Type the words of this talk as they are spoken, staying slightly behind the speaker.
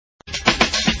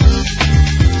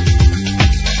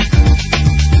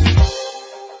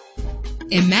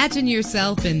Imagine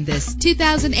yourself in this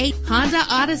 2008 Honda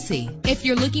Odyssey. If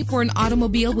you're looking for an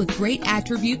automobile with great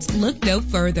attributes, look no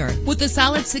further. With a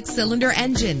solid 6-cylinder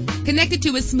engine connected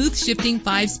to a smooth shifting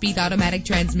 5-speed automatic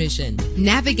transmission.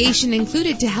 Navigation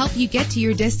included to help you get to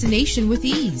your destination with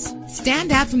ease.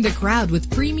 Stand out from the crowd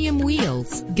with premium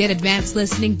wheels. Get advanced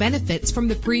listening benefits from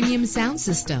the premium sound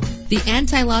system. The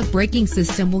anti-lock braking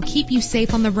system will keep you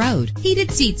safe on the road.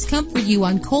 Heated seats comfort you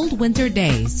on cold winter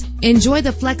days. Enjoy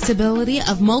the flexibility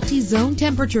of multi-zone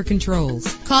temperature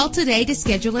controls. Call today to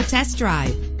schedule a test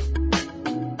drive.